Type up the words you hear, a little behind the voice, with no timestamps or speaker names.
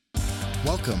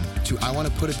Welcome to I Want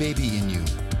to Put a Baby in You,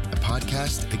 a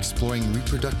podcast exploring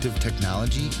reproductive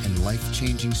technology and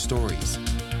life-changing stories.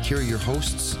 Here are your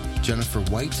hosts, Jennifer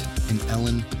White and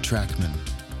Ellen Trackman.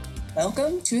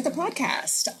 Welcome to the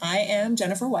podcast. I am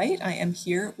Jennifer White. I am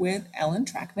here with Ellen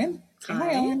Trackman.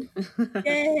 Hi, Ellen.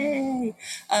 Yay!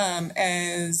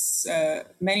 As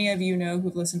many of you know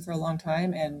who've listened for a long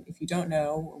time, and if you don't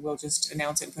know, we'll just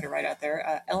announce it and put it right out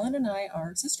there. Ellen and I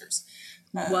are sisters.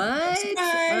 What?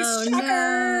 Surprise, oh shocker.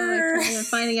 no! I'm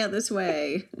finding out this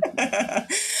way.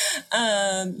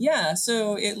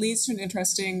 So it leads to an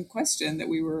interesting question that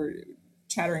we were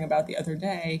chattering about the other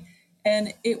day,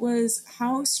 and it was,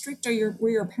 how strict were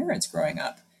your parents growing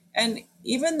up? And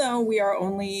even though we are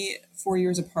only 4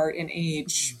 years apart in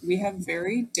age, we have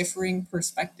very differing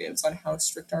perspectives on how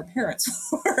strict our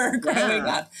parents were growing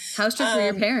up. How strict were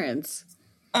your parents?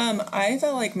 I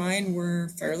felt like mine were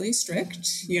fairly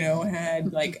strict,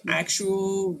 had like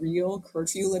actual real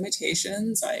curfew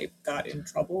limitations. I got in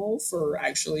trouble for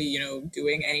actually,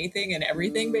 doing anything and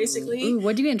everything, basically. Ooh,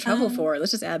 what do you get in trouble for?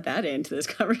 Let's just add that into this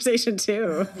conversation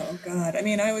too. Oh God. I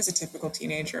mean, I was a typical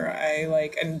teenager.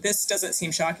 And this doesn't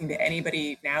seem shocking to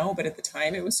anybody now, but at the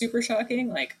time it was super shocking.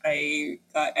 Like, I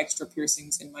got extra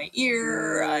piercings in my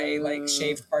ear. I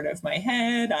shaved part of my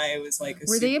head. I was like,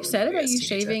 were they upset about you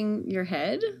shaving your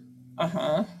head?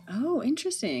 Uh-huh. Oh,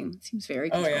 interesting. Seems very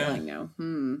controlling now.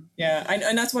 Yeah,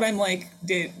 and that's what I'm like,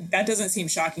 that doesn't seem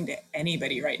shocking to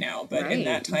anybody right now, but in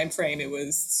that time frame, it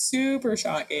was super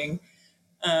shocking.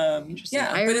 Interesting.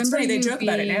 Yeah, but it's funny, they joke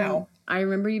about it now. I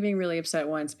remember you being really upset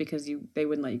once because they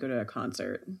wouldn't let you go to a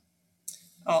concert.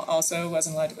 Also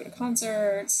wasn't allowed to go to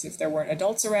concerts if there weren't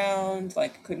adults around,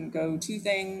 couldn't go to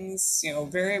things,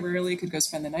 very rarely could go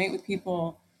spend the night with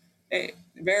people.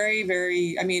 Very,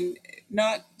 very,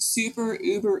 not super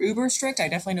uber strict. I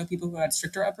definitely know people who had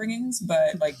stricter upbringings,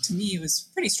 but to me, it was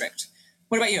pretty strict.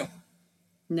 What about you?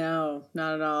 No,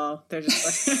 not at all. They're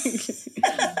just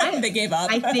like, they gave up.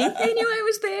 I think they knew I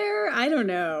was there. I don't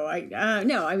know.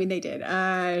 They did.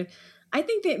 I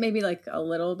think that maybe a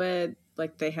little bit,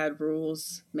 they had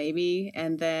rules maybe.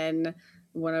 And then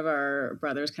one of our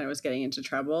brothers kind of was getting into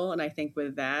trouble. And I think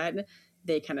with that,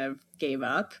 they kind of gave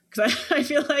up, because I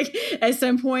feel like at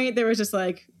some point there was just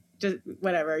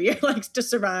whatever, you're just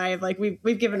survive.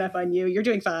 We've given up on you. You're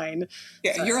doing fine.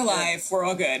 Yeah, so, you're alive. We're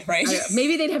all good, right?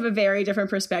 Maybe they'd have a very different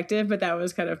perspective, but that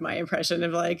was kind of my impression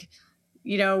of we're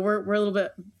a little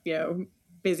bit,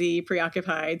 busy,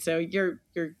 preoccupied. So you're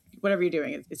whatever you're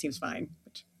doing, it seems fine.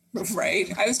 Right.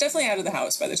 I was definitely out of the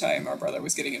house by the time our brother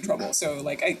was getting in trouble. So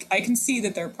I can see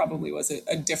that there probably was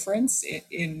a difference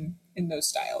in those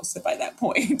styles by that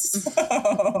point.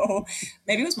 So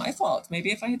maybe it was my fault.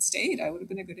 Maybe if I had stayed, I would have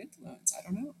been a good influence. I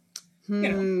don't know.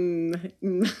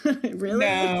 Really?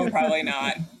 No, probably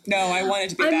not. No, I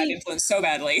wanted to be a bad influence so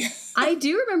badly. I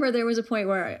do remember there was a point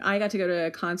where I got to go to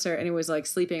a concert and it was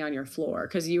sleeping on your floor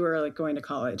because you were going to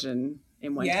college and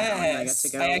in one town. I got to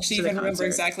go. I actually even remember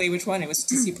exactly which one. It was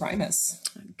to see Primus.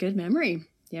 Good memory.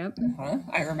 Yep.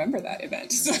 I remember that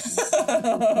event.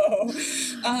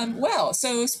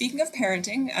 So speaking of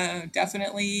parenting,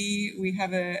 definitely we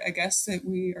have a guest that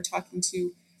we are talking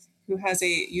to who has a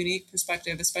unique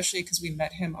perspective, especially because we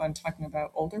met him on talking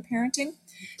about older parenting.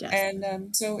 Yes.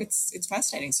 And so it's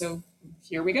fascinating. So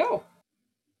here we go.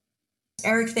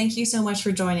 Eric, thank you so much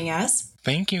for joining us.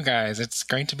 Thank you, guys. It's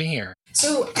great to be here.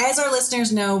 So as our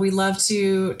listeners know, we love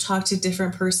to talk to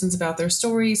different persons about their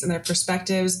stories and their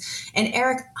perspectives. And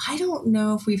Eric, I don't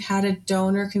know if we've had a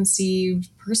donor-conceived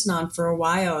person on for a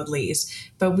while at least,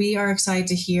 but we are excited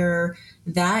to hear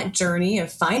that journey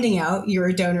of finding out you're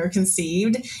a donor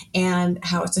conceived and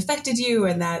how it's affected you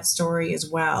and that story as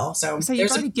well. So you've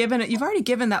already given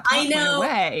that part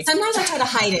away. Sometimes I try to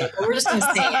hide it, but we're just going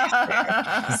to say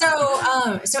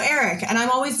it. So Eric, and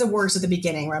I'm always the worst at the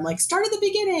beginning where I'm start at the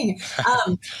beginning.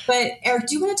 But Eric,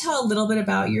 do you want to tell a little bit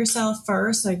about yourself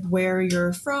first, where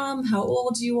you're from, how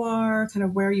old you are, kind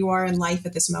of where you are in life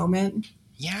at this moment?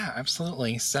 Yeah,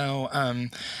 absolutely. So,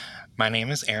 my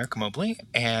name is Eric Mobley,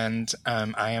 and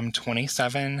I am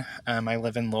 27. I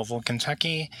live in Louisville,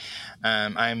 Kentucky.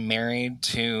 I'm married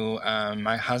to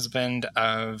my husband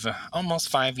of almost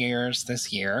 5 years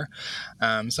this year.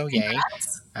 So yay.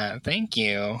 Thank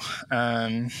you.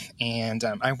 And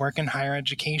I work in higher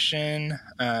education.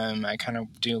 I kind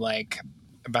of do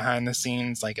behind the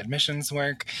scenes admissions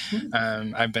work.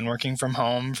 I've been working from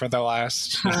home for the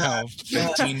last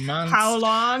 15 months. How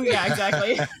long? Yeah,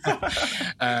 exactly.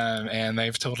 And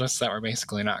they've told us that we're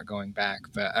basically not going back,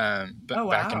 but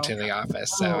back into the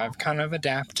office. So I've kind of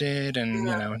adapted, and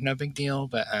no big deal.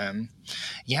 But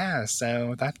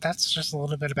so that's just a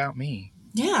little bit about me.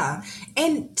 Yeah.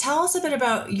 And tell us a bit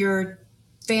about your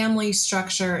family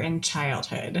structure in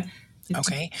childhood.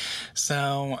 Okay.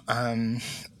 So,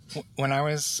 when I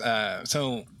was,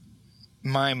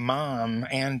 my mom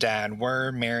and dad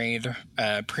were married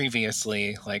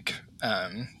previously. Like,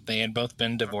 they had both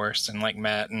been divorced and like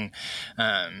met, and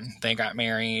they got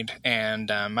married. And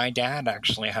my dad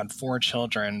actually had 4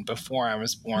 children before I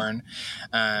was born,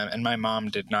 and my mom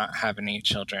did not have any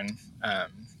children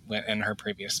in her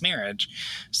previous marriage.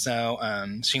 So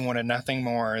she wanted nothing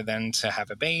more than to have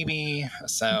a baby.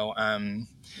 So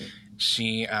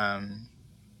she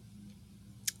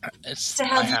To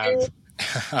have you.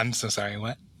 I'm so sorry,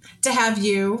 what? To have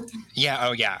you. Yeah,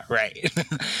 oh yeah, right.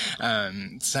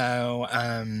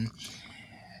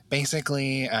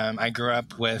 Basically, I grew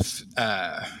up with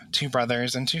 2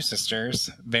 brothers and 2 sisters,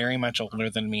 very much older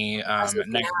than me.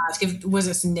 Was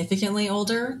it significantly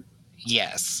older?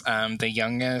 Yes. The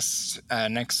youngest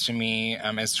next to me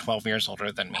is 12 years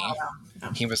older than me. Oh,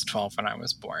 wow. He was 12 when I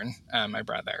was born, my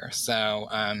brother. So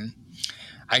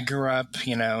I grew up,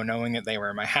 knowing that they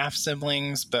were my half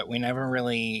siblings, but we never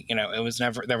really, there was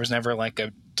never like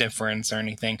a difference or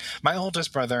anything. My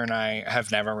oldest brother and I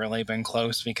have never really been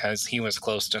close because he was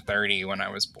close to 30 when I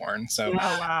was born. So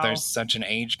there's such an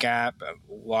age gap, a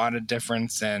lot of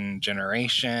difference in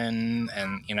generation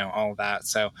and, all that.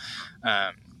 So,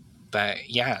 but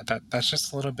yeah, that's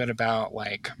just a little bit about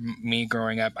like me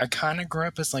growing up. I kind of grew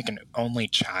up as like an only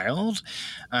child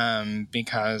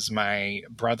because my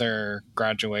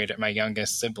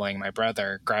youngest sibling, my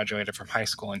brother graduated from high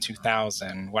school in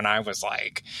 2000 when I was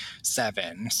like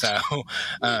 7. So,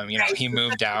 he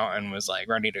moved out and was like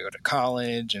ready to go to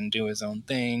college and do his own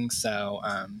thing. So,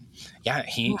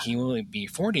 he will be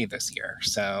 40 this year.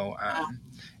 So,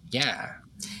 yeah.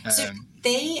 So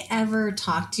they ever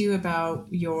talk to you about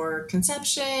your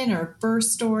conception or birth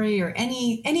story or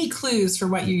any clues for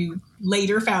what you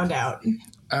later found out?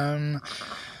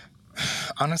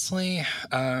 Honestly,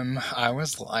 I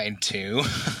was lied to.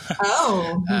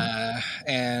 Oh.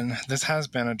 And this has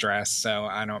been addressed, so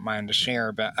I don't mind to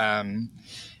share, but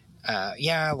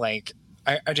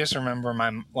I just remember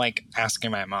asking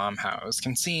my mom how it was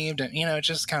conceived, and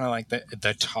just kind of like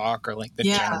the talk or like the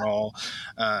general.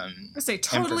 I say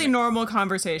totally normal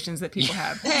conversations that people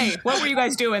have. Hey, what were you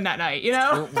guys doing that night?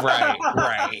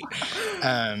 Right.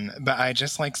 But I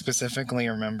just like specifically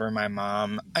remember my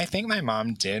mom. I think my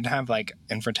mom did have like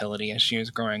infertility issues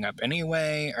growing up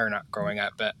anyway, or not growing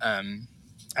up, but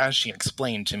as she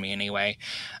explained to me anyway.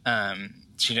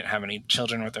 She didn't have any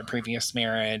children with her previous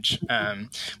marriage.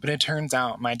 But it turns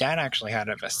out my dad actually had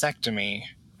a vasectomy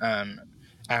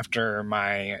after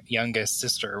my youngest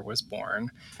sister was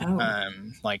born,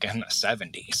 like in the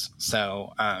 70s.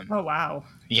 So, oh, wow.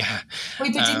 Yeah.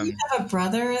 Wait, but didn't you have a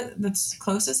brother that's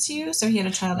closest to you? So he had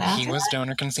a child after He was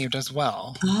donor conceived as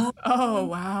well. Oh,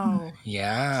 wow.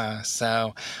 Yeah.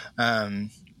 So,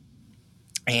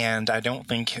 and I don't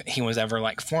think he was ever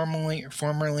like formally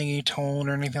told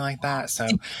or anything like that. So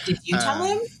did you tell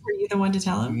him? Were you the one to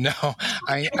tell him? No,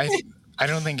 I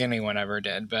don't think anyone ever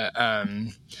did. But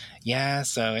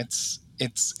so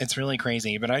it's really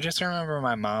crazy. But I just remember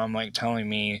my mom like telling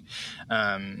me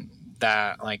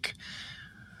that like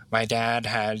my dad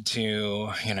had to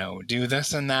do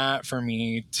this and that for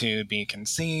me to be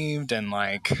conceived, and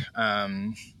like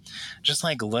just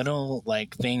like little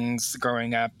like things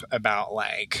growing up about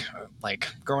like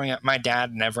growing up, my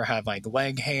dad never had like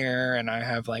leg hair and I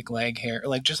have like leg hair,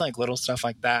 like just like little stuff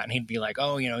like that, and he'd be like,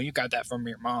 oh, you got that from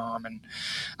your mom, and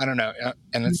I don't know,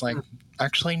 and it's like,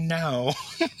 actually no.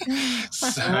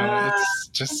 So it's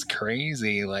just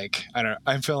crazy. Like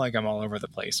I feel like I'm all over the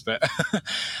place, but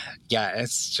yeah,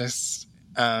 it's just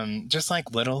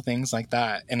like little things like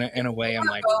that in a way. I'm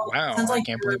like, wow, I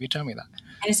can't believe you told me that.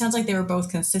 And it sounds like they were both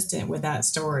consistent with that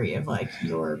story of like,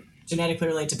 you're genetically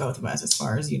related to both of us as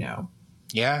far as you know.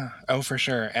 Yeah. Oh, for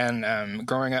sure. And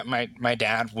growing up, my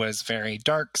dad was very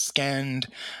dark skinned.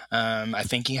 I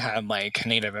think he had like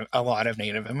a lot of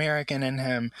Native American in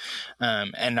him.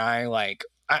 And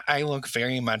I look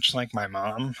very much like my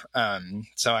mom.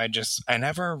 So I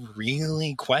never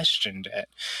really questioned it.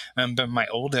 But my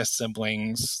oldest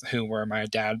siblings, who were my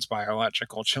dad's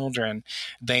biological children,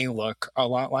 they look a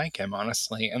lot like him,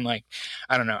 honestly. And like,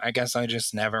 I don't know, I guess I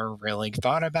just never really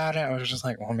thought about it. I was just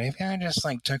like, well, maybe I just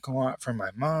like took a lot from my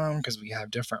mom because we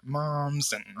have different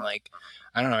moms. And like,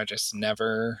 I don't know, I just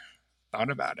never thought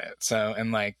about it. So,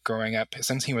 and like growing up,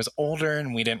 since he was older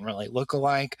and we didn't really look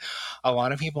alike, a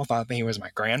lot of people thought that he was my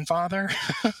grandfather.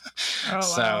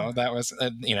 So wow. that was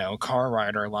a, car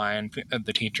rider line.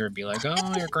 The teacher would be like,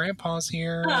 "Oh, your grandpa's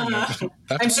here." That's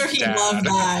I'm sure he loved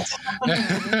that.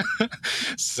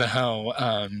 So,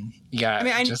 yeah. I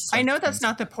mean, I know that's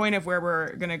not the point of where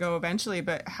we're going to go eventually,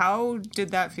 but how did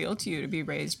that feel to you to be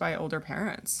raised by older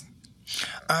parents?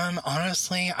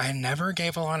 Honestly, I never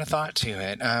gave a lot of thought to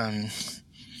it.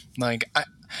 Like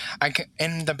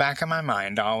in the back of my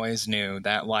mind, I always knew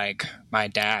that like my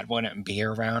dad wouldn't be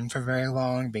around for very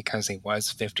long because he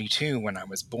was 52 when I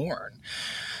was born.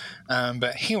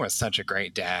 But he was such a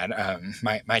great dad.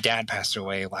 My dad passed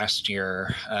away last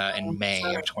year in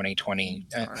May of 2020.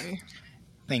 Sorry.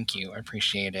 Thank you. I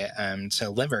appreciate it. To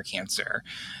liver cancer.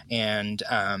 And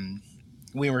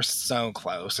we were so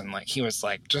close. And like he was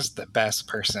like just the best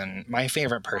person, my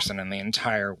favorite person in the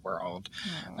entire world.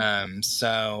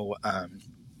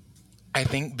 I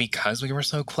think because we were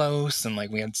so close and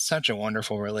like we had such a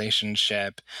wonderful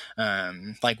relationship,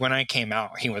 like when I came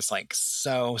out, he was like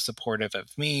so supportive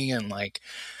of me and like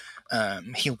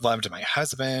he loved my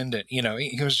husband. And,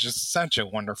 he was just such a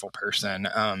wonderful person.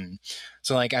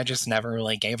 So like I just never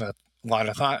really gave a lot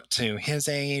of thought to his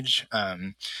age.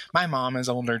 My mom is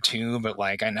older too, but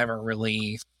like I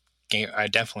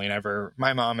definitely never,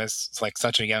 my mom is like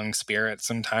such a young spirit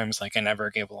sometimes, like I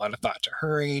never gave a lot of thought to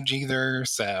her age either.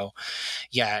 So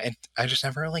yeah, I just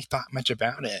never really thought much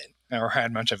about it or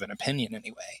had much of an opinion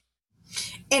anyway.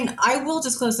 And I will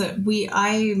disclose that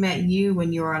I met you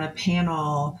when you were on a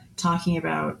panel talking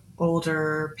about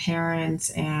older parents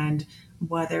and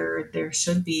whether there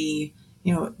should be,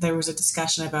 there was a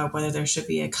discussion about whether there should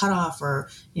be a cutoff or,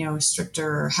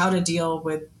 stricter, how to deal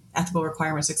with ethical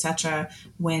requirements, etc.,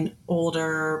 when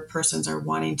older persons are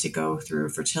wanting to go through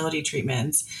fertility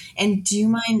treatments. And do you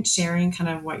mind sharing kind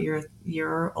of what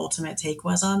your ultimate take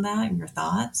was on that and your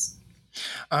thoughts?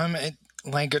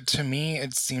 To me,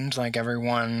 it seemed like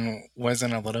everyone was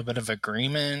in a little bit of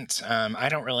agreement. I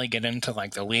don't really get into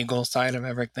like the legal side of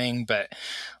everything, but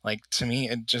like to me,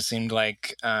 it just seemed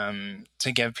like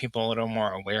to give people a little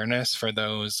more awareness for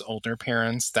those older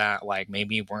parents that like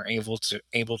maybe weren't able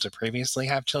to previously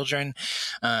have children.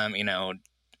 Older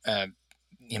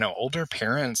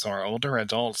parents or older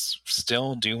adults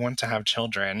still do want to have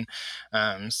children.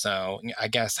 So I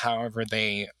guess however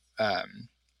they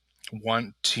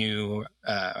want to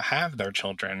have their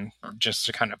children, just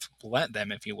to kind of let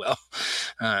them, if you will.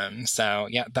 So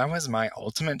yeah, that was my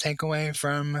ultimate takeaway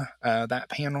from that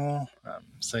panel.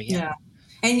 Yeah.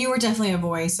 And you were definitely a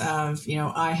voice of,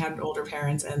 I had older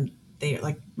parents and they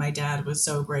like my dad was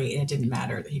so great and it didn't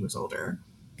matter that he was older.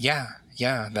 Yeah,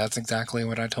 that's exactly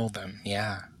what I told them.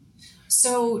 Yeah.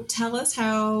 So tell us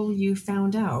how you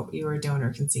found out you were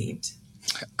donor conceived.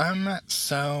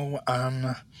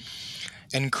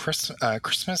 In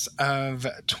Christmas of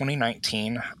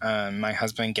 2019, my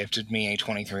husband gifted me a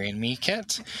 23andMe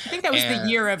kit. I think that was the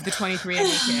year of the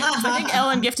 23andMe kit. I think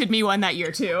Ellen gifted me one that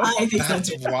year too. I think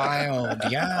that's wild.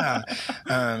 Yeah.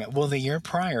 Well, the year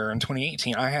prior in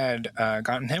 2018, I had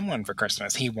gotten him one for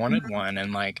Christmas. He wanted one,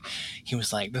 and like he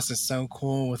was like, "This is so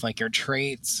cool with like your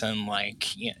traits and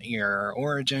like your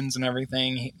origins and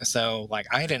everything." So like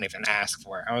I didn't even ask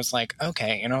for it. I was like,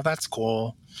 "Okay, that's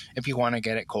cool. If you want to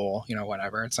get it, cool.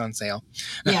 Whatever. It's on sale."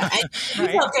 Yeah, you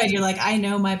felt good. You're like, I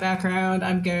know my background.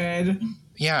 I'm good.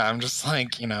 Yeah, I'm just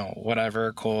like,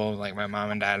 whatever, cool. Like my mom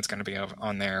and dad is going to be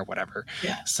on there, whatever.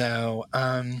 Yeah. So,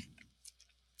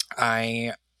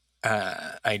 I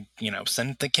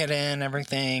sent the kit in,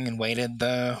 everything, and waited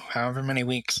the however many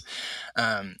weeks.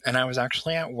 And I was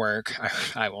actually at work.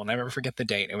 I will never forget the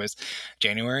date. It was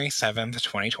January 7th,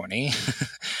 2020.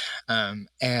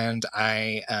 And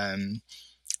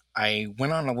I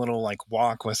went on a little like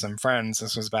walk with some friends.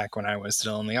 This was back when I was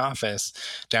still in the office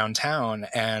downtown,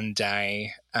 and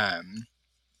I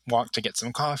walked to get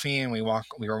some coffee, and we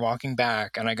were walking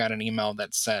back, and I got an email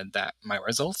that said that my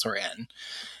results were in.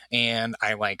 And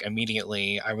I like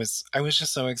immediately, I was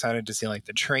just so excited to see like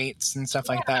the traits and stuff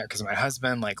like that, because my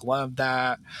husband like loved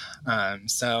that.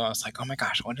 So I was like, oh my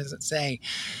gosh, what does it say?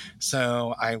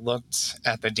 So I looked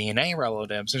at the DNA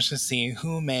relatives just to see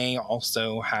who may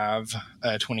also have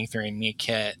a 23andMe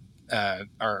kit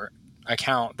or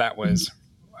account that was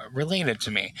related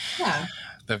to me. Yeah.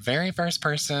 The very first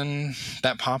person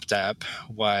that popped up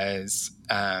was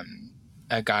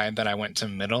a guy that I went to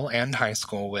middle and high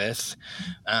school with,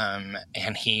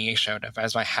 and he showed up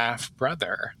as my half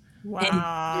brother. Wow.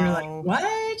 And you're like,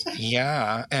 what?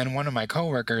 Yeah. And one of my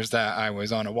coworkers that I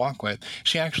was on a walk with,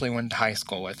 she actually went to high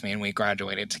school with me, and we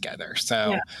graduated together.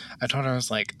 So I told her, I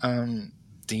was like,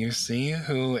 do you see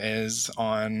who is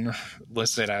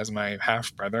listed as my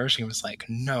half brother? She was like,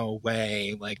 no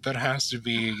way. Like, that has to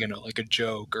be, like a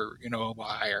joke or, a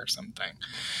lie or something.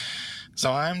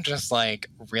 So I'm just like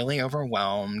really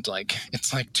overwhelmed. Like,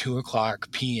 it's like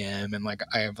 2:00 p.m. and like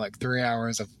I have like 3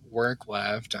 hours of work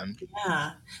left.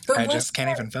 Yeah. But I just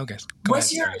can't even focus.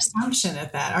 What's your assumption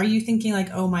at that? Are you thinking like,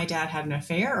 oh, my dad had an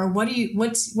affair? Or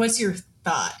what's your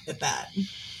thought at that?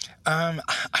 I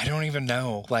don't even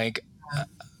know. Like,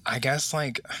 I guess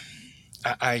like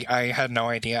I had no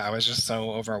idea. I was just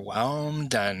so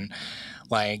overwhelmed, and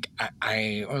like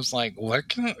I was like, what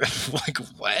can like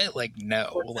what? Like,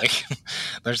 no, like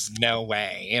there's no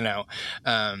way,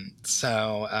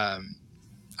 So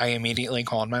I immediately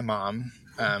called my mom.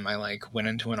 I like went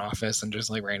into an office and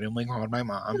just like randomly called my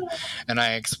mom, and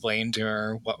I explained to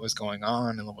her what was going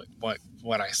on and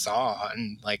what I saw,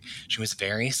 and like she was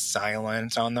very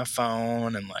silent on the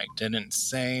phone and like didn't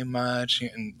say much,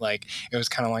 and like it was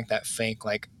kind of like that fake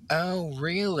like, oh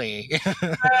really?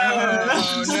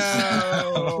 Oh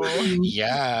no.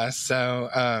 Yeah. So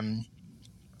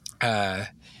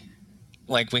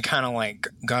like we kind of like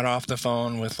got off the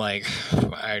phone with like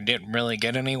I didn't really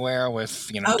get anywhere with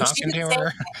talking to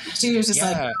her. She was just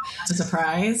like, oh, it's a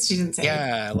surprise. She didn't say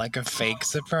anything. Like a fake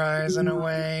surprise in a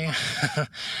way.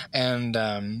 And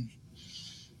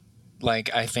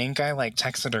like I think I like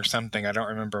texted her something. I don't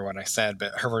remember what I said,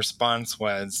 but her response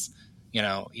was,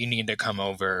 you need to come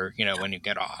over, when you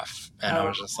get off. And I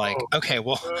was just like, okay,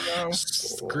 well,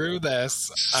 screw this.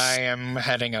 I am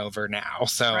heading over now.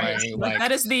 So right. I like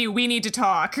that is we need to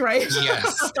talk, right?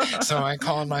 Yes. So I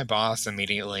called my boss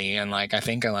immediately, and like I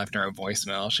think I left her a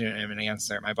voicemail. She didn't even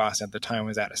answer. My boss at the time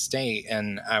was out of state,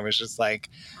 and I was just like,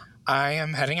 I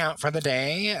am heading out for the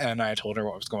day, and I told her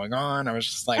what was going on. I was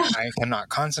just like, I cannot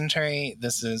concentrate.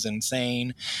 This is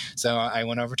insane. So I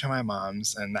went over to my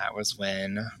mom's, and that was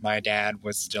when my dad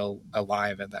was still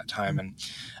alive at that time.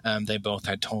 And they both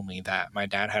had told me that my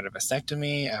dad had a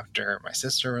vasectomy after my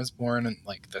sister was born in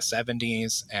like the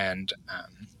 70s, and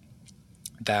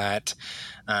that,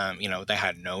 they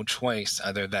had no choice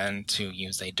other than to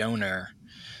use a donor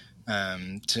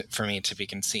for me to be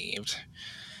conceived.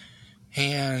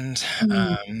 And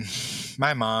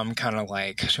my mom kind of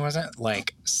like, she wasn't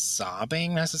like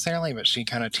sobbing necessarily, but she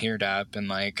kind of teared up, and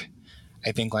like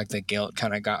I think like the guilt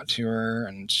kind of got to her,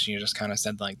 and she just kind of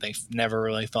said like they never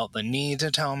really felt the need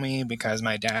to tell me because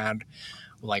my dad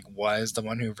like was the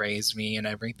one who raised me and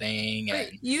everything.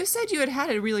 And you said you had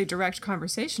a really direct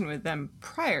conversation with them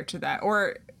prior to that,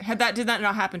 or did that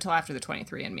not happen until after the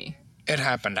 23andMe? It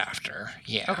happened after,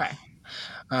 yeah. Okay.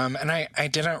 And I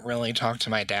didn't really talk to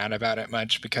my dad about it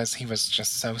much because he was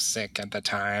just so sick at the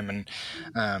time, and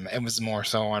it was more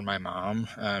so on my mom.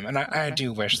 And I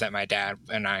do wish that my dad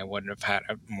and I would have had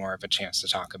more of a chance to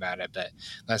talk about it, but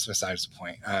that's besides the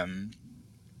point.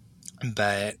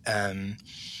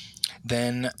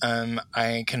 Then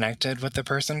I connected with the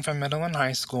person from middle and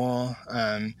high school.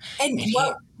 And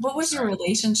what was your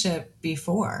relationship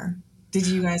before? Did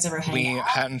you guys ever hang out? We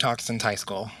hadn't talked since high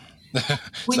school.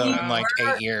 So in like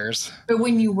 8 years. But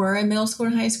when you were in middle school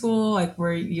and high school, like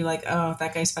were you like, oh,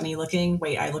 that guy's funny looking?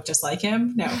 Wait, I look just like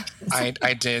him? No.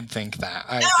 I did think that.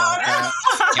 I thought that.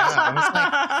 Yeah, I was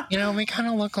like, we kind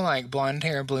of look alike. Blonde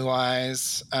hair, blue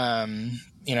eyes,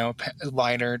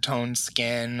 lighter toned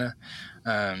skin.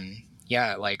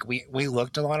 Yeah, like we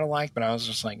looked a lot alike, but I was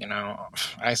just like,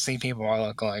 I see people I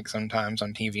look alike sometimes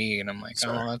on TV, and I'm like,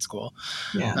 sure. Oh, that's cool.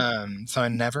 Yeah. So I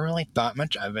never really thought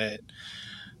much of it.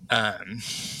 And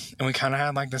we kind of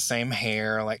had like the same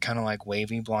hair, like kind of like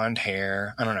wavy blonde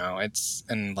hair. I don't know. I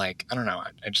don't know.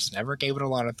 I just never gave it a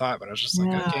lot of thought, but I was just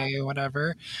like, okay,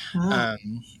 whatever.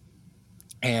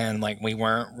 And like we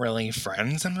weren't really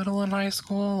friends in middle and high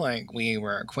school. Like we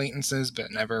were acquaintances,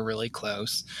 but never really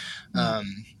close. So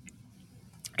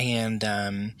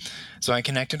I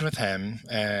connected with him,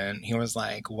 and he was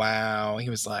like, wow. He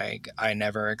was like, I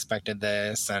never expected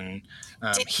this. And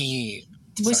was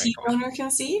he donor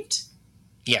conceived?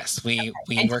 Yes, we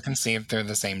were conceived through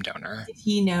the same donor. Did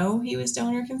he know he was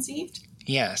donor conceived?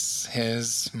 Yes,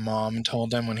 his mom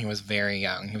told him when he was very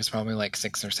young. He was probably like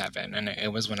 6 or 7, and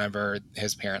it was whenever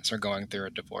his parents were going through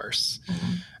a divorce.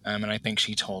 And I think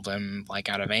she told him like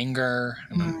out of anger,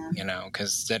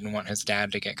 because didn't want his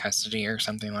dad to get custody or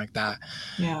something like that.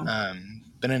 Yeah.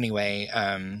 But anyway,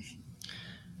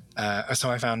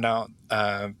 so I found out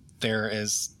there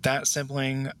is that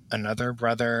sibling, another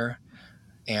brother,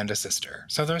 and a sister.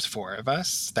 So there's 4 of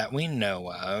us that we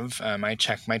know of. I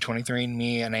check my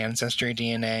 23andMe and Ancestry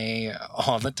DNA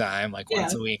all the time, like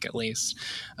once a week at least.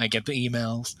 I get the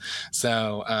emails.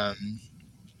 So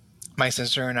My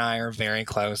sister and I are very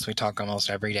close. We talk almost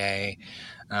every day.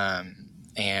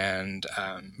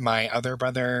 My other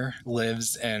brother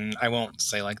lives in, I won't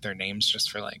say like their names just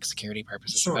for like security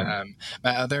purposes, Sure. but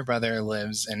my other brother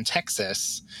lives in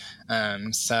Texas.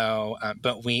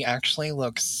 But we actually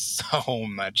look so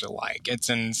much alike. It's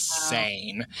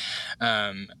insane.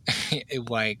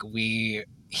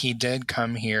 He did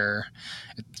come here,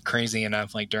 crazy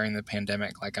enough, like during the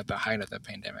pandemic, like at the height of the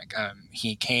pandemic.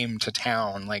 He came to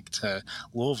town, like to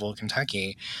Louisville,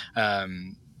 Kentucky,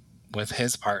 with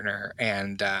his partner,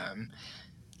 and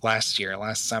last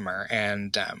summer,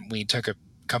 and we took a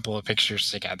couple of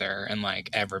pictures together, and like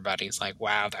everybody's like,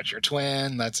 wow, that's your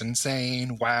twin, that's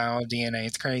insane, wow, DNA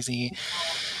is crazy,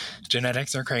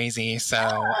 genetics are crazy.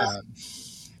 So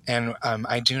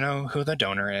I do know who the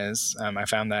donor is. I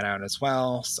found that out as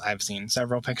well. I've seen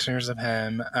several pictures of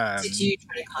him. Did you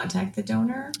try to contact the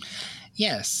donor?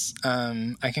 Yes,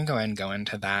 I can go ahead and go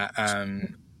into that.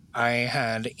 I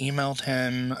had emailed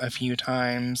him a few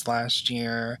times last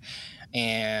year,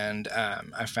 and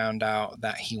I found out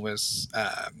that he was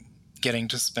getting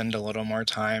to spend a little more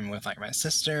time with like my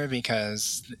sister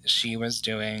because she was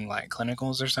doing like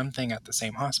clinicals or something at the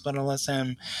same hospital as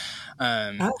him.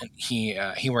 And he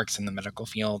works in the medical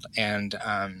field, and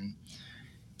Can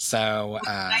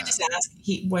I just ask,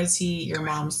 was he your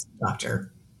mom's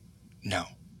doctor? No.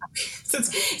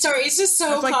 Sorry, it's just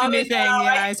so it's like the new thing. now.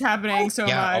 Yeah, it's happening so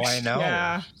much. Oh, I know.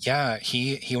 Yeah,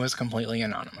 he was completely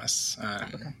anonymous.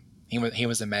 Okay. He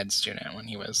was a med student when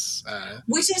he was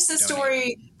which is the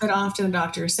story that often the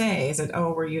doctors say, is that,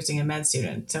 oh, we're using a med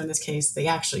student. So in this case, they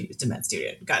actually used a med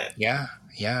student. Got it. Yeah,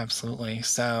 absolutely.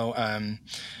 So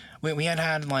we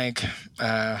had like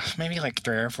maybe like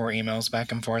 3 or 4 emails back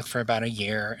and forth for about a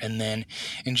year, and then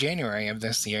in January of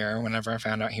this year, whenever I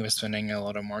found out he was spending a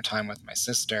little more time with my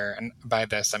sister, and by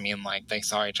this I mean like they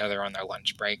saw each other on their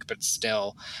lunch break, but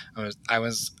still I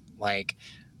was like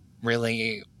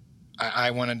really,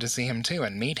 I wanted to see him too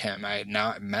and meet him. I had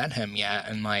not met him yet,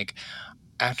 and like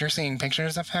after seeing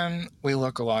pictures of him, we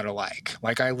look a lot alike.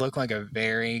 Like I look like a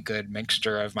very good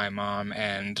mixture of my mom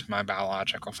and my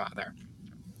biological father.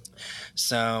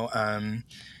 So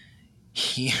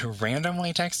he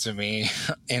randomly texted me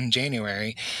in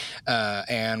January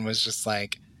and was just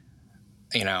like,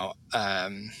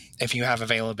 if you have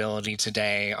availability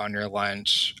today on your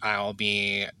lunch, I'll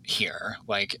be here.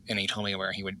 Like, and he told me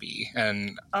where he would be.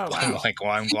 And I'm like,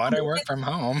 well, I'm glad I work from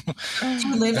home. Do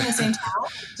you live in the same town?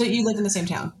 So you live in the same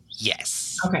town?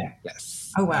 Yes. Okay.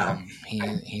 Yes. Oh, wow.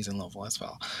 He's in Louisville as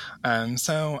well.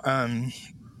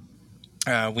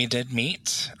 We did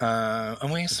meet,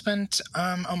 and we spent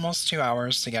almost 2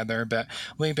 hours together, but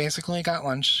we basically got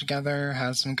lunch together,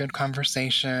 had some good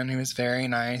conversation. He was very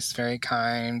nice, very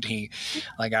kind. He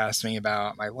like asked me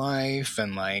about my life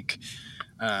and like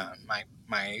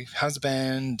my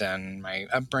husband and my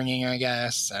upbringing, I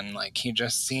guess, and like he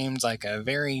just seemed like a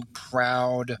very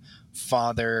proud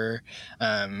father.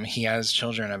 He has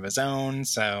children of his own,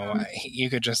 so you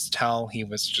could just tell he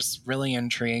was just really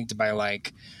intrigued by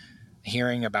like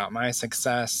hearing about my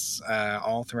success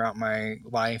all throughout my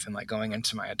life and like going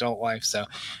into my adult life. So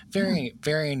very,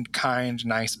 very kind,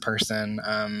 nice person.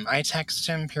 I text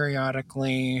him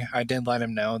periodically. I did let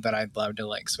him know that I'd love to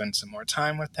like spend some more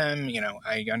time with him.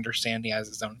 I understand he has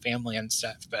his own family and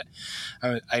stuff, but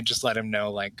I just let him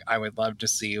know like I would love to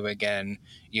see you again,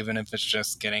 even if it's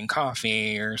just getting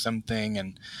coffee or something.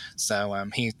 And so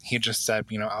he just said,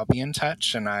 I'll be in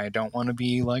touch, and I don't want to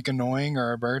be like annoying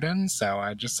or a burden. So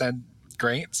I just said,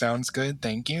 great, sounds good,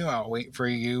 thank you, I'll wait for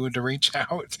you to reach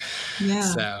out. Yeah.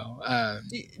 So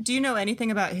do you know anything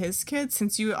about his kids,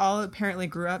 since you all apparently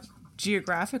grew up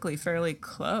geographically fairly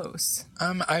close?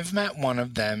 I've met one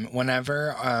of them.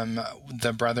 Whenever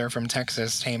the brother from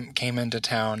Texas came into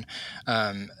town,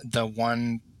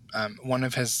 one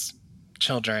of his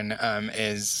children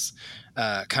is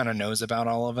kind of knows about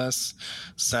all of us.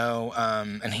 So,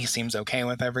 and he seems okay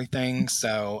with everything.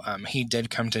 So he did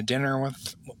come to dinner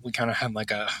we kind of had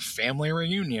like a family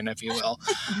reunion, if you will.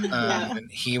 And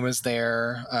he was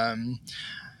there.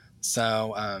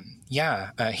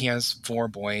 He has 4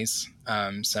 boys.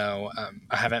 I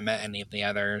haven't met any of the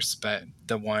others, but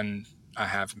the one I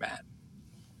have met.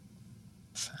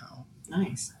 So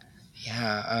nice.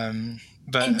 Yeah.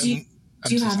 But and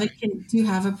do you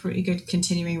have a pretty good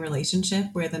continuing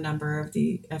relationship with a number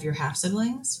of your half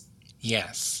siblings?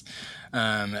 Yes.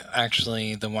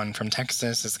 Actually, the one from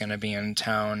Texas is going to be in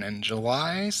town in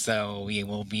July, so we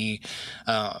will be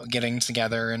getting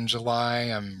together in July.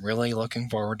 I'm really looking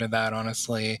forward to that,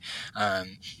 honestly.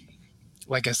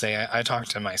 like I say, I talk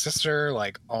to my sister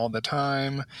like all the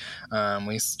time.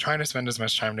 We try to spend as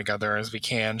much time together as we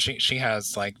can. She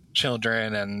has like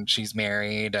children and she's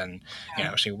married, and you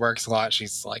know, she works a lot.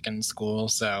 She's like in school,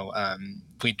 so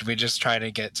we just try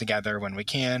to get together when we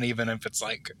can, even if it's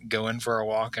like going for a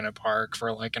walk in a park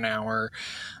for like an hour.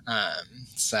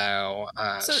 So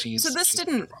this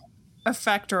didn't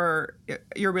affect your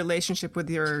relationship with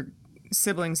your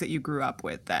siblings that you grew up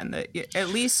with, then? That at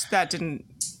least that didn't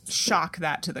shock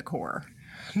that to the core?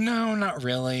 No, not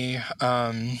really.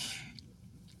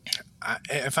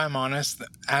 If I'm honest,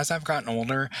 as I've gotten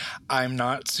older, I'm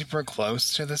not super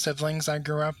close to the siblings I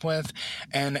grew up with.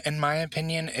 And in my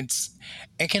opinion,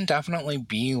 it can definitely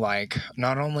be like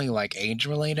not only like age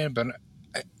related, but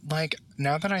like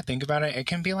now that I think about it, it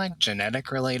can be like genetic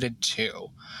related too.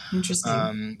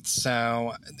 Interesting.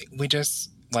 So we just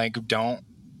like don't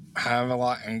have a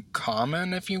lot in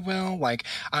common, if you will. Like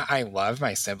I love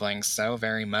my siblings so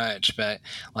very much, but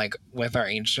like with our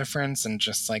age difference and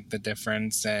just like the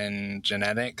difference in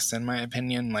genetics, in my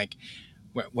opinion, like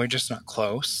we're just not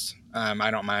close.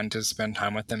 I don't mind to spend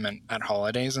time with them at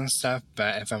holidays and stuff,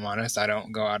 but if I'm honest, I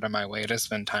don't go out of my way to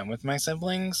spend time with my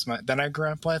siblings that I grew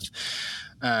up with.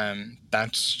 I think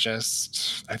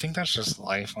that's just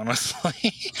life,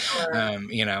 honestly. Sure.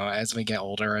 You know, as we get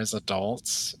older as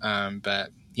adults. But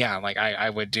yeah, like I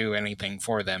would do anything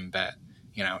for them, but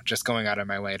you know, just going out of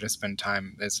my way to spend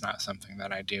time is not something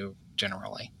that I do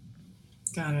generally.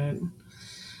 Got it.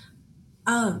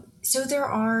 So there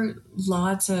are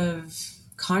lots of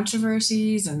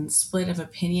controversies and split of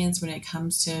opinions when it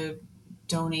comes to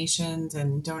donations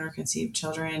and donor-conceived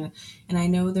children. And I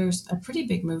know there's a pretty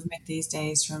big movement these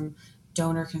days from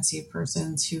donor-conceived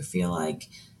persons who feel like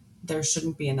there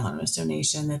shouldn't be anonymous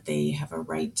donation, that they have a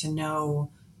right to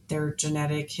know their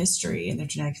genetic history and their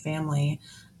genetic family.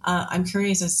 I'm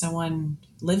curious, as someone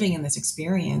living in this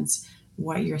experience,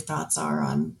 what your thoughts are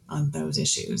on those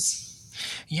issues.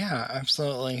 Yeah,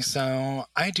 absolutely. So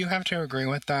I do have to agree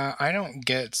with that. I don't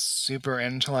get super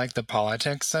into like the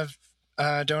politics of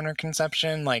donor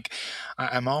conception. Like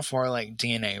I'm all for like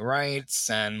DNA rights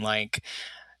and like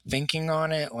thinking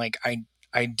on it. Like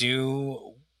I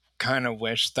do kind of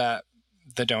wish that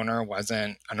the donor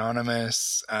wasn't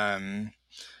anonymous,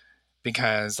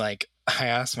 because like I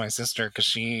asked my sister, because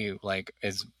she like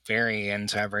is very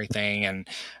into everything, and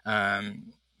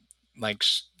like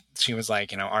she was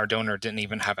like, you know, our donor didn't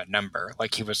even have a number.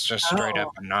 Like he was just straight up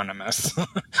anonymous. I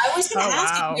was going to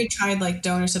ask wow. if you tried like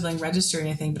donor sibling registry or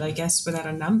anything, but I guess without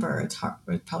a number, it's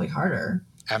probably harder.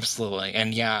 Absolutely.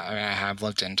 And yeah, I mean, I have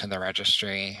looked into the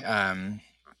registry. Yeah,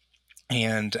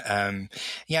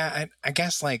 I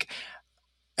guess like,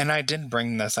 and I did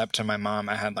bring this up to my mom.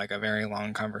 I had like a very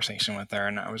long conversation with her,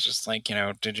 and I was just like, you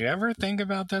know, did you ever think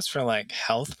about this for like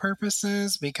health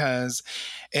purposes? Because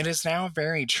it is now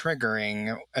very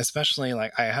triggering, especially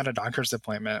like I had a doctor's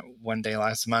appointment one day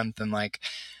last month, and like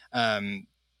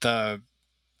the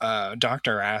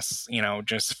doctor asked, you know,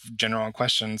 just general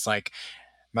questions like,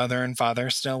 mother and father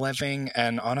still living?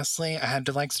 And honestly, I had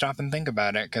to like stop and think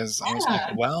about it, because I was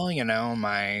like, well, you know,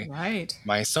 my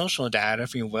social dad,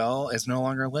 if you will, is no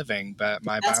longer living, but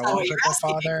my biological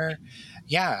father,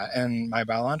 yeah, and my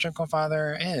biological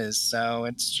father is. So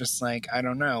it's just like, I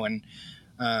don't know.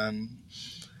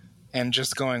 And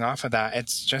just going off of that,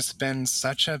 it's just been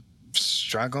such a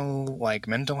struggle, like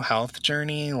mental health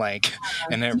journey, like,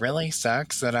 and it really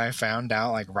sucks that I found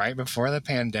out like right before the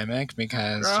pandemic,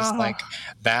 because just like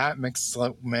that mixed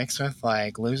with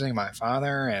like losing my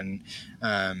father and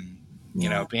you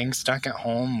know, being stuck at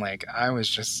home, like I was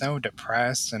just so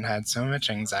depressed and had so much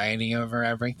anxiety over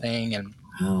everything. And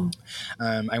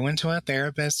I went to a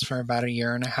therapist for about 1.5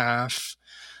 years,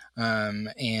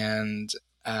 and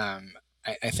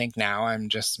I think now I'm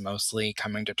just mostly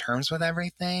coming to terms with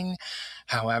everything.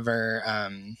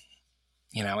 However,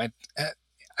 you know,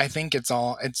 I think it's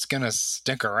going to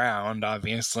stick around,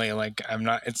 obviously. Like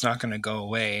it's not going to go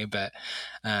away, but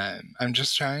I'm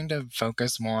just trying to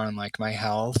focus more on like my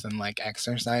health and like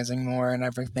exercising more and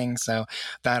everything. So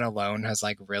that alone has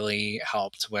like really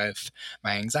helped with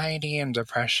my anxiety and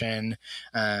depression.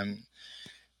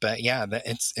 But yeah,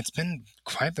 it's been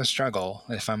quite the struggle,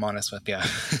 if I'm honest with you.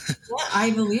 Yeah,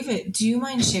 I believe it. Do you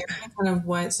mind sharing kind of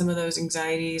what some of those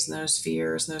anxieties and those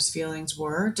fears and those feelings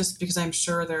were? Just because I'm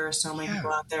sure there are so many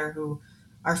people out there who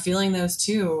are feeling those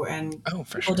too, and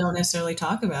people don't necessarily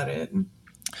talk about it.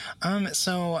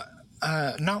 So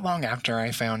not long after I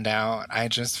found out, I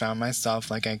just found myself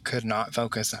like I could not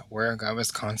focus at work. I was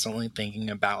constantly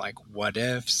thinking about like what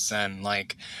ifs, and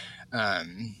like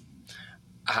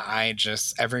I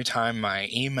just, every time I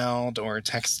emailed or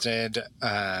texted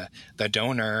the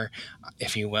donor,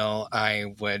 if you will,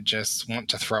 I would just want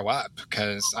to throw up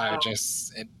because I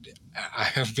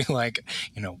would be like,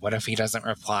 what if he doesn't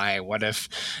reply? What if,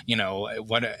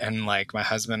 and like my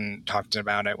husband talked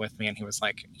about it with me and he was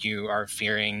like, you are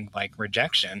fearing like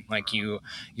rejection. Like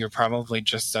you're probably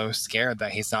just so scared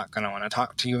that he's not going to want to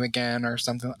talk to you again or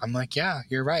something. I'm like, yeah,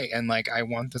 you're right. And like, I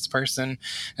want this person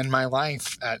in my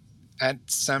life at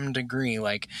some degree.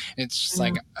 Like, it's just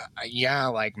like,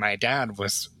 like my dad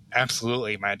was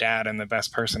absolutely my dad and the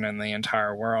best person in the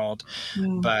entire world.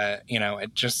 But,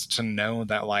 it just to know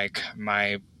that like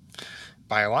my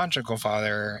biological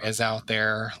father is out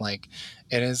there, like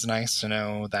it is nice to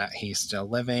know that he's still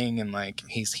living and like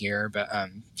he's here. But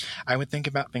I would think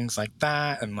about things like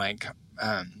that and like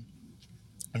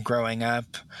growing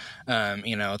up,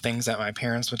 things that my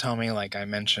parents would tell me, like I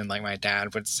mentioned, like my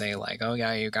dad would say like, oh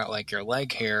yeah, you got like your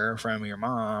leg hair from your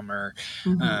mom or,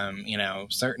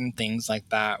 certain things like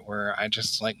that where I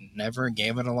just like never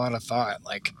gave it a lot of thought.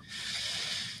 Like,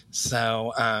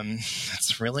 so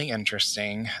it's really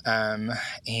interesting.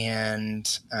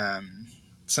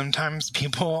 Sometimes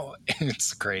people,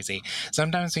 it's crazy.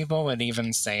 Sometimes people would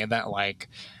even say that like,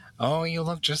 oh, you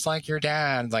look just like your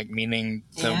dad, like meaning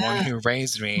the one who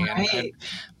raised me. Right. And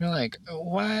we're like,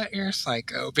 what? You're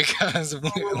psycho. Because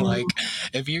like,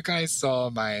 if you guys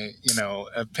saw my,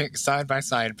 a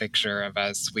side-by-side picture of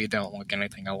us, we don't look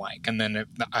anything alike. And then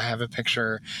I have a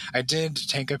picture, I did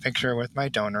take a picture with my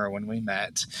donor when we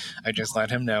met. I just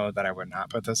let him know that I would not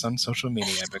put this on social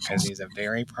media because he's a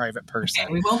very private person.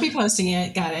 Okay, we won't be posting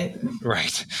it. Got it.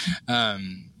 Right.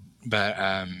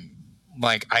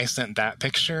 Like I sent that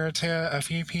picture to a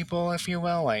few people, if you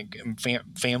will, like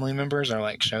family members, or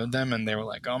like showed them and they were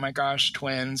like, oh my gosh,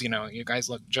 twins, you guys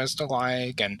look just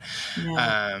alike. And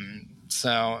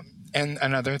so, and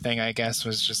another thing I guess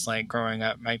was just like growing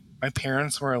up, my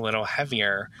parents were a little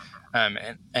heavier.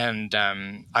 And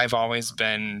I've always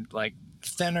been like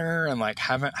thinner and like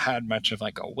haven't had much of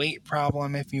like a weight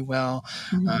problem, if you will.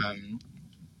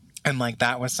 And like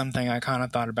that was something I kind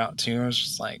of thought about too. I was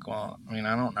just like, well, I mean,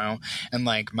 I don't know. And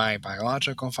like my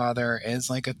biological father is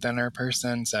like a thinner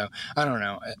person, so I don't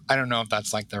know. I don't know if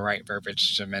that's like the right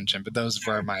verbiage to mention, but those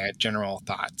were my general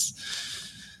thoughts.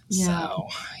 Yeah. So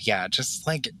yeah, just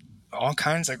like all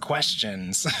kinds of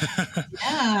questions.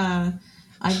 Yeah,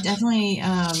 I've definitely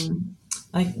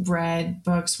like read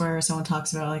books where someone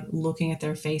talks about like looking at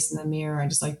their face in the mirror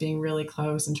and just like being really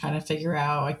close and trying to figure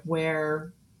out like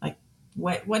where.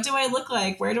 What do I look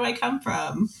like? Where do I come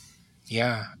from?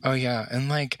 Yeah. Oh, yeah. And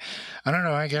like, I don't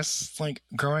know, I guess like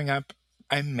growing up,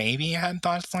 I maybe had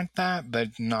thoughts like that, but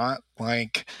not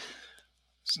like,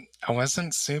 I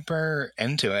wasn't super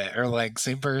into it or like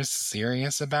super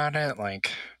serious about it. Like,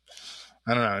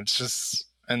 I don't know. It's just,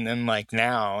 and then like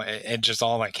now it just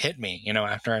all like hit me,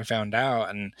 after I found out,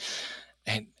 and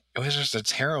it was just a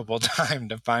terrible time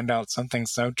to find out something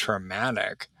so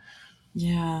traumatic.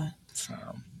 Yeah. So,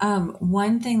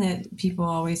 one thing that people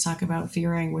always talk about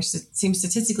fearing, which seems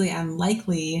statistically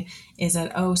unlikely, is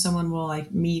that, someone will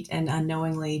like meet and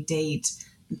unknowingly date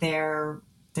their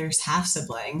half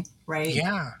sibling, right?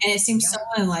 Yeah. And it seems so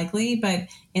unlikely, but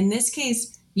in this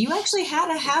case, you actually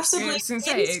had a half sibling in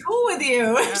school with you.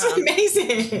 Yeah. It's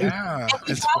amazing. Yeah. And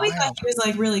you probably thought he was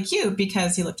like really cute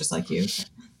because he looked just like you.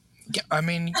 Yeah. I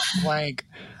mean, like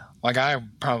I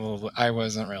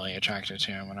wasn't really attracted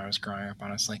to him when I was growing up,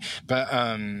 honestly. But,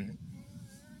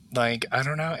 like, I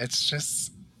don't know. It's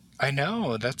just, I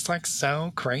know that's like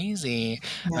so crazy.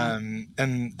 Yeah.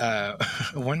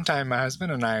 One time my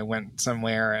husband and I went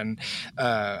somewhere and,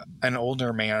 an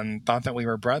older man thought that we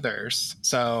were brothers.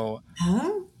 So,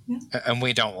 and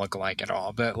we don't look alike at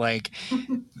all, but like,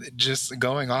 just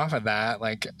going off of that,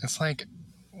 like, it's like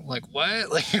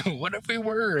what? Like, what if we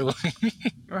were?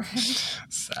 Right.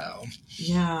 So.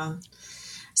 Yeah.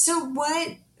 So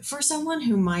what, for someone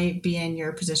who might be in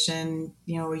your position,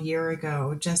 a year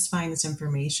ago, just find this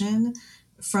information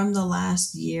from the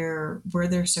last year, were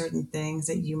there certain things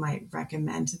that you might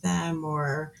recommend to them,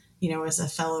 or, as a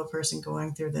fellow person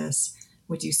going through this,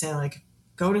 would you say like,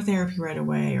 go to therapy right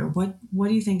away? Or what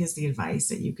do you think is the advice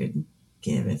that you could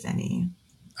give, if any?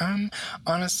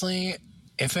 Honestly,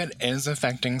 if it is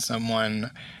affecting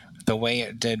someone the way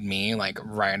it did me, like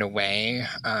right away,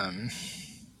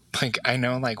 like I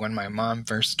know like when my mom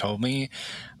first told me,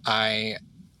 it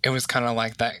was kind of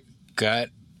like that gut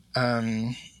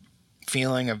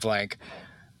feeling of like,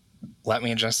 let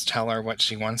me just tell her what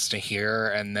she wants to hear,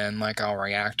 and then like I'll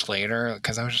react later,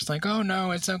 because I was just like, oh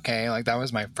no, it's okay. Like that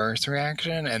was my first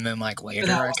reaction, and then like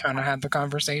later I kind of had the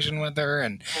conversation with her,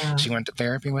 and she went to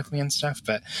therapy with me and stuff.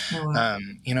 But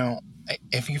you know,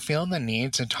 if you feel the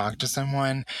need to talk to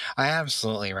someone, I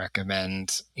absolutely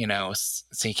recommend, you know,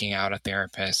 seeking out a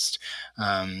therapist.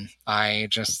 I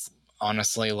just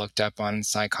honestly looked up on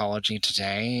Psychology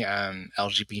Today,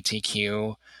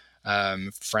 LGBTQ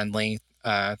friendly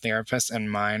therapist,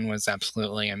 and mine was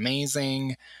absolutely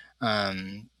amazing.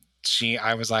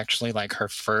 I was actually like her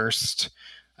first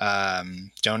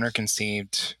donor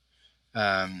conceived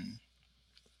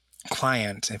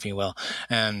client, if you will,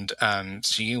 and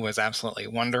she was absolutely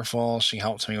wonderful. She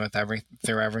helped me with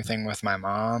through everything with my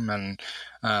mom, and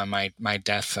the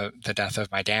death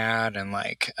of my dad, and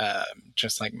like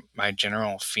just like my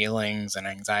general feelings and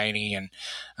anxiety, and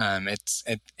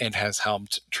it has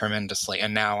helped tremendously.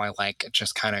 And now I like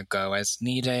just kind of go as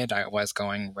needed. I was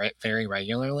going very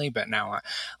regularly, but now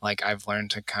I've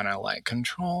learned to kind of like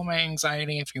control my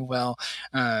anxiety, if you will.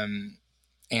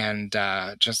 And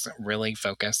just really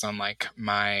focus on like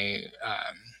my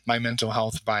mental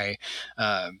health by,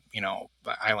 you know,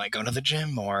 I like go to the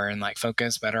gym more and like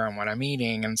focus better on what I'm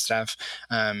eating and stuff.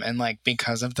 And like,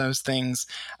 because of those things,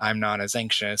 I'm not as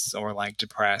anxious or like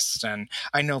depressed. And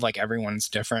I know like everyone's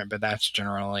different, but that's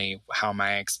generally how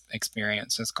my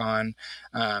experience has gone.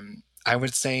 I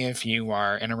would say if you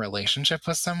are in a relationship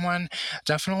with someone,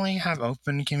 definitely have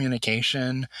open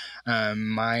communication.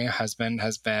 My husband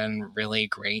has been really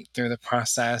great through the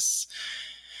process.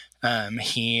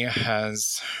 He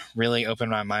has really opened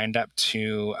my mind up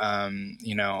to,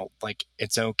 you know, like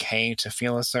it's okay to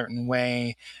feel a certain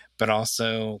way, but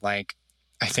also like,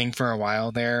 I think for a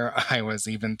while there, I was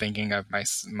even thinking of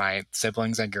my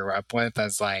siblings I grew up with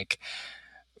as like,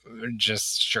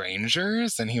 just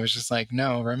strangers, and he was just like,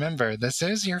 no, remember, this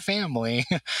is your family.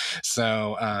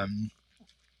 So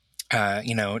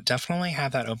you know, definitely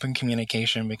have that open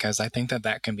communication, because I think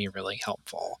that can be really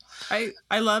helpful.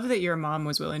 I love that your mom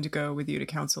was willing to go with you to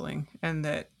counseling, and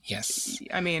that, yes,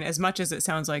 I mean, as much as it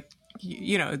sounds like,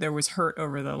 you know, there was hurt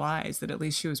over the lies, that at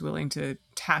least she was willing to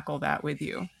tackle that with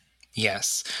you.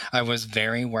 Yes, I was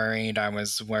very worried. I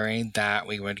was worried that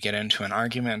we would get into an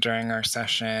argument during our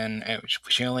session.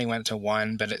 She only went to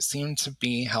one, but it seemed to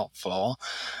be helpful.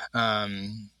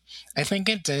 I think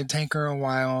it did take her a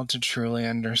while to truly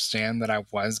understand that I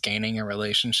was gaining a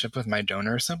relationship with my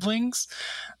donor siblings.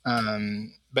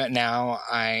 But now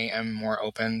I am more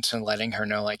open to letting her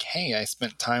know, like, hey, I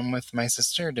spent time with my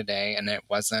sister today, and it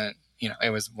wasn't, you know,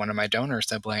 it was one of my donor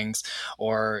siblings.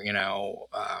 Or, you know,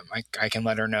 I can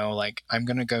let her know, like, I'm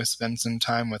going to go spend some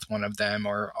time with one of them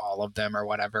or all of them or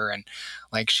whatever. And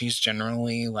like, she's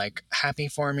generally like happy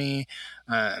for me.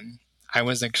 I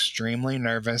was extremely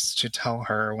nervous to tell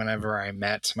her whenever I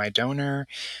met my donor.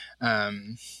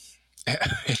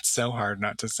 It's so hard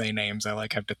not to say names. I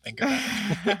like have to think about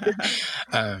it.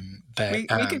 But we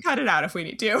can cut it out if we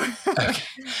need to.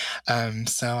 Okay.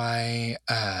 So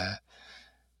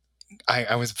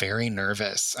I was very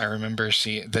nervous. I remember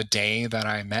the day that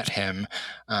I met him,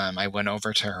 I went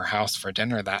over to her house for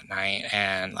dinner that night,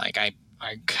 and like I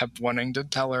kept wanting to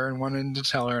tell her,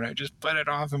 and I just put it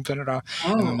off. And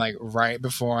then like right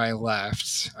before I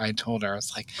left, I told her, I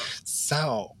was like,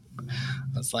 so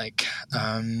I was like,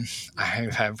 I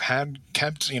have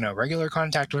kept, you know, regular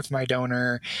contact with my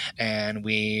donor, and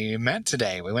we met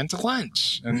today. We went to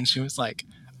lunch. And she was like,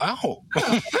 oh.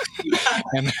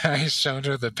 And I showed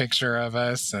her the picture of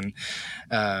us, and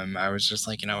I was just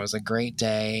like, you know, it was a great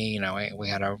day. You know,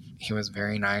 he was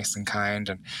very nice and kind,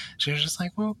 and she was just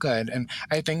like, well, good. And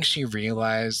I think she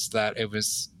realized that it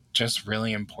was just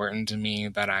really important to me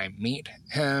that I meet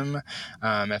him.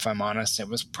 If I'm honest, it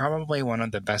was probably one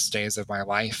of the best days of my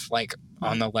life, like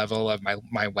on the level of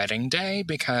my wedding day,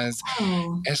 because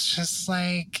it's just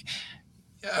like,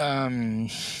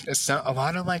 it's a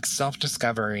lot of like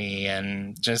self-discovery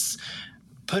and just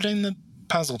putting the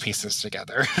puzzle pieces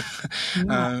together.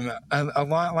 A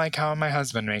lot like how my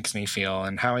husband makes me feel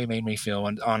and how he made me feel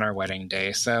on our wedding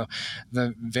day. So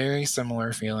the very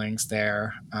similar feelings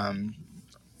there.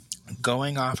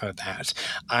 Going off of that,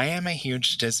 I am a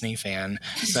huge Disney fan,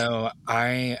 so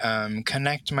I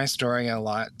connect my story a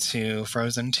lot to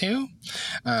Frozen 2.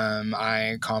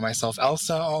 I call myself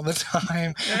Elsa all the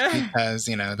time because,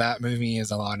 you know, that movie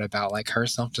is a lot about like her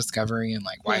self-discovery and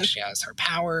like why she has her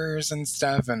powers and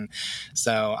stuff. And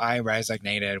so I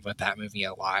resonated with that movie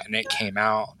a lot, and it came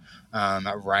out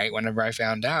right whenever I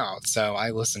found out. So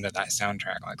I listened to that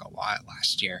soundtrack like a lot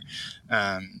last year.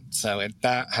 So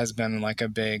that has been like a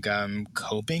big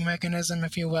coping mechanism,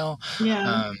 if you will.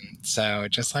 Yeah. So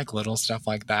just like little stuff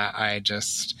like that, I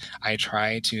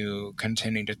try to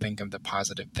continue to think of the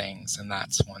positive things, and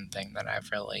that's one thing that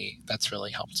that's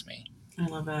really helped me. I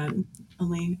love it.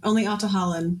 Only Otto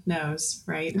Holland knows,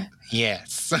 right?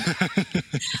 Yes.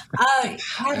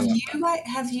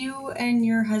 Have you and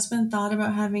your husband thought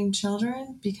about having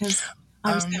children? Because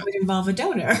obviously that would involve a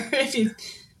donor if you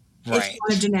want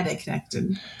a genetic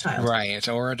connected child. Right,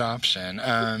 or adoption.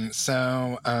 No,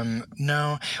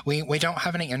 we don't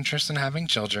have any interest in having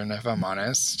children, if I'm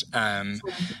honest.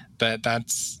 But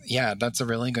that's a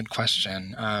really good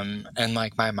question. And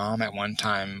like my mom at one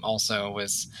time also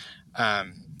was,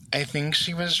 I think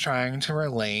she was trying to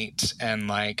relate and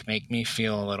like make me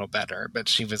feel a little better, but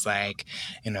she was like,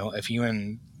 if you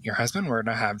and your husband were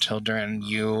to have children,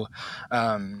 you'd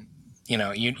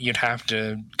have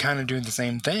to kind of do the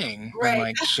same thing. Right. And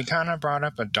like she kind of brought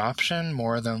up adoption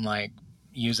more than like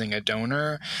using a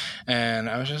donor, and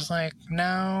I was just like,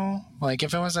 no, like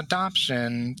if it was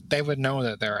adoption, they would know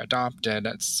that they're adopted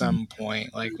at some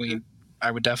point. Like I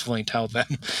would definitely tell them.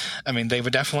 I mean, they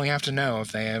would definitely have to know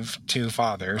if they have two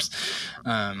fathers.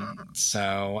 I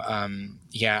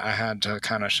had to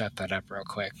kind of shut that up real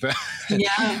quick. But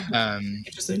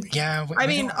interesting. Yeah. I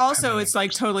mean, also, it's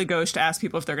like totally gauche to ask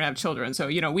people if they're going to have children. So,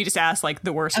 we just ask like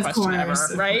the worst question ever,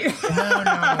 right? No,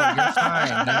 you're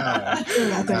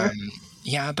fine. No.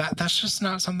 That's just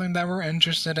not something that we're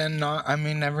interested in.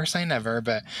 Never say never,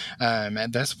 but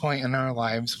at this point in our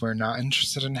lives, we're not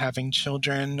interested in having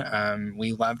children.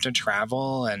 We love to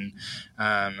travel, and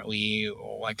we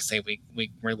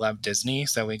love Disney,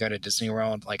 so we go to Disney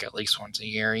World like at least once a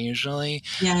year usually.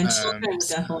 Yeah, and children would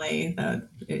definitely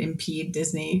impede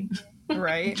Disney.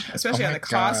 Right, especially on the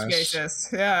cost basis.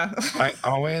 Yeah, I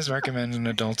always recommend an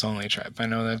adult-only trip. I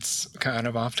know that's kind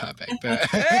of off topic, but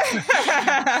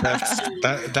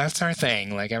that's our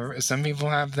thing. Like some people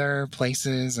have their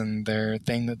places and their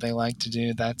thing that they like to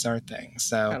do. That's our thing.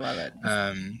 So I love it.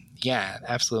 Yeah,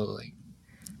 absolutely.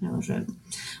 I love it.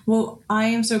 Well, I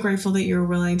am so grateful that you're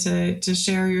willing to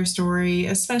share your story,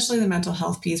 especially the mental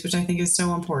health piece, which I think is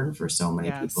so important for so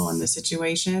many people in this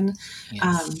situation.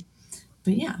 Yes.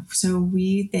 But yeah, so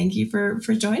we thank you for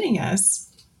joining us.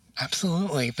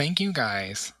 Absolutely. Thank you,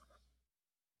 guys.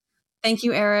 Thank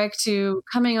you, Eric, to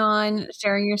coming on,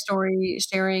 sharing your story,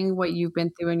 sharing what you've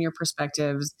been through and your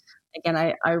perspectives.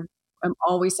 Again, I'm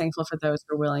always thankful for those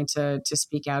who are willing to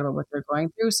speak out about what they're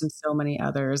going through, since so many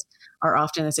others are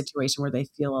often in a situation where they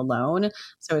feel alone.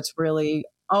 So it's really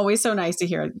always so nice to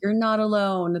hear you're not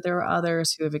alone. There are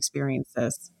others who have experienced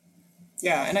this.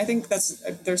 Yeah, and I think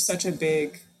there's such a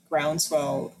big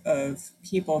groundswell of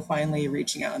people finally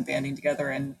reaching out and banding together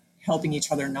and helping each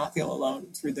other not feel alone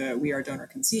through the We Are Donor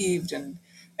Conceived and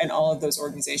all of those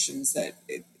organizations, that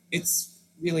it's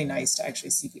really nice to actually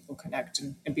see people connect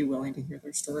and be willing to hear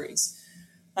their stories.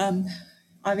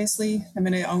 Obviously, I'm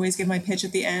going to always give my pitch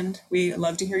at the end. We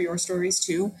love to hear your stories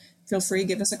too. Feel free,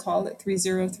 give us a call at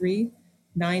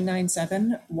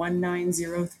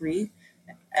 303-997-1903.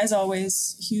 As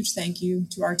always, huge thank you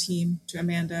to our team, to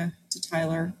Amanda, to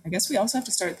Tyler. I guess we also have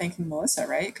to start thanking Melissa,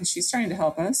 right? Because she's starting to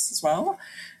help us as well.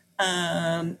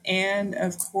 And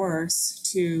of course,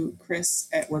 to Chris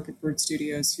at Work at Bird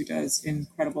Studios, who does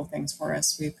incredible things for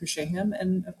us. We appreciate him.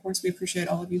 And of course, we appreciate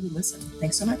all of you who listen.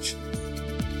 Thanks so much.